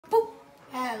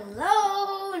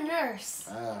Hello, nurse.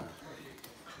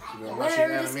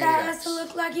 Where this guy has to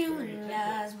look like you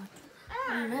guys.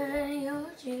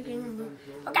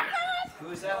 Who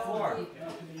is that for?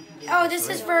 Oh, this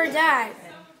is for Dad.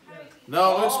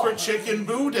 No, it's for Chicken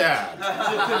Boo Dad.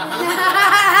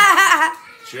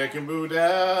 Chicken Boo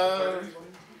Dad.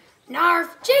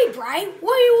 Narf, Jay Bright,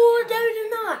 what do you want to do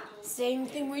tonight? Same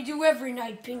thing we do every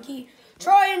night, Pinky.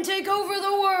 Try and take over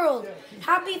the world.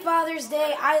 Happy Father's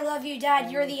Day. I love you, Dad.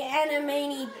 You're the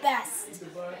Animaniacs best.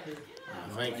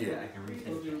 Thank you.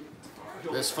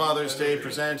 This Father's Day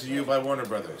presented to you by Warner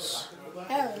Brothers.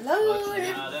 Hello.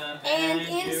 And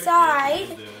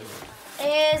inside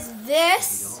is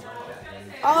this.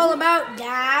 All about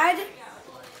Dad.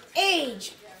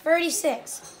 Age,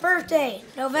 36. Birthday,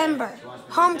 November.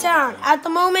 Hometown, at the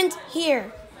moment,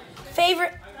 here.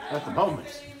 Favorite... At the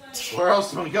moment. Where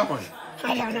else am I going?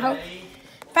 I don't know.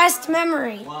 Best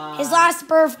memory, his last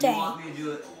birthday.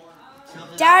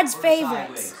 Dad's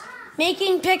favorites.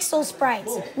 Making pixel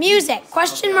sprites. Music,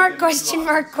 question mark, question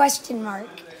mark, question mark.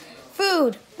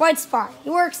 Food, White Spot, he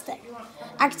works there.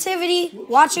 Activity,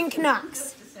 watching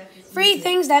Canucks. 3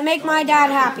 things that make my dad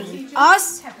happy.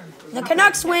 Us, the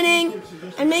Canucks winning,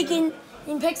 and making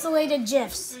pixelated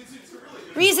GIFs.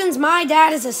 Reasons my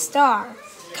dad is a star.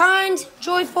 Kind,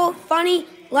 joyful, funny,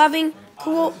 loving,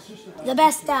 cool, the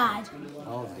best dad.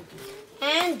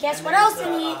 And guess what else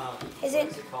is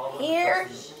it here?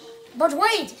 But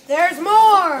wait, there's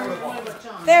more!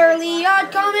 Fairly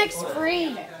Odd Comics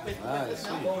free.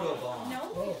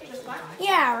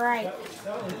 Yeah, right.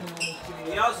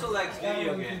 He also likes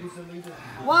video games.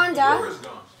 Wanda,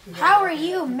 how are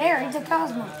you married to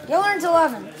Cosmo? You learned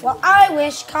 11. Well, I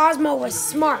wish Cosmo was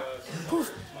smart.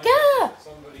 Poof. Gah!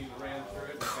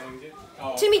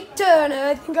 Timmy Turner,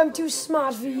 I think I'm too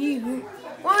smart for you.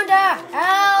 Wanda,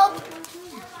 help!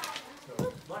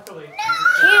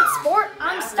 Can't sport,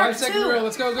 I'm stuck too.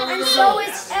 Let's go, And so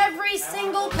is every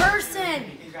single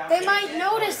person. They might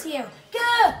notice you.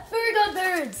 Gah! Very good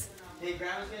birds.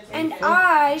 And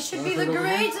I should be the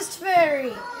greatest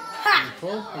fairy. Ha!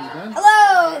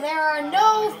 Hello, there are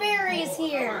no fairies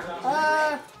here.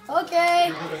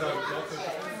 Okay.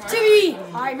 Timmy,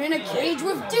 I'm in a cage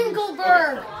with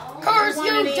Dinkelberg. Curse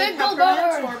you,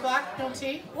 Dinkelberg!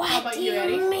 What do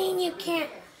you mean you can't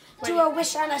do a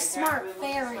wish on a smart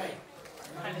fairy?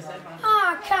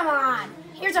 Oh, come on.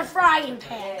 Here's a frying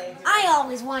pan. I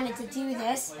always wanted to do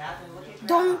this.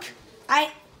 Dunk.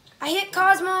 I hit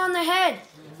Cosmo on the head.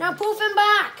 Now poof him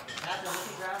back.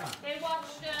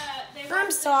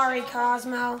 I'm sorry,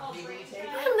 Cosmo.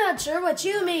 I'm not sure what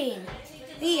you mean.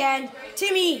 The end.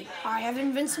 Timmy, I have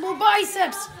invincible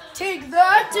biceps. Take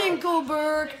that,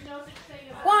 Dinkelberg.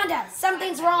 Wanda,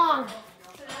 something's wrong.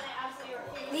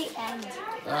 The end.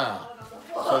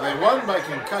 So they won by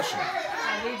concussion.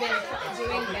 Have we been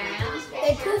doing bands?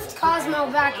 They poofed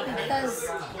Cosmo back because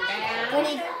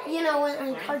when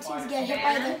when cartoons get hit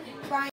by the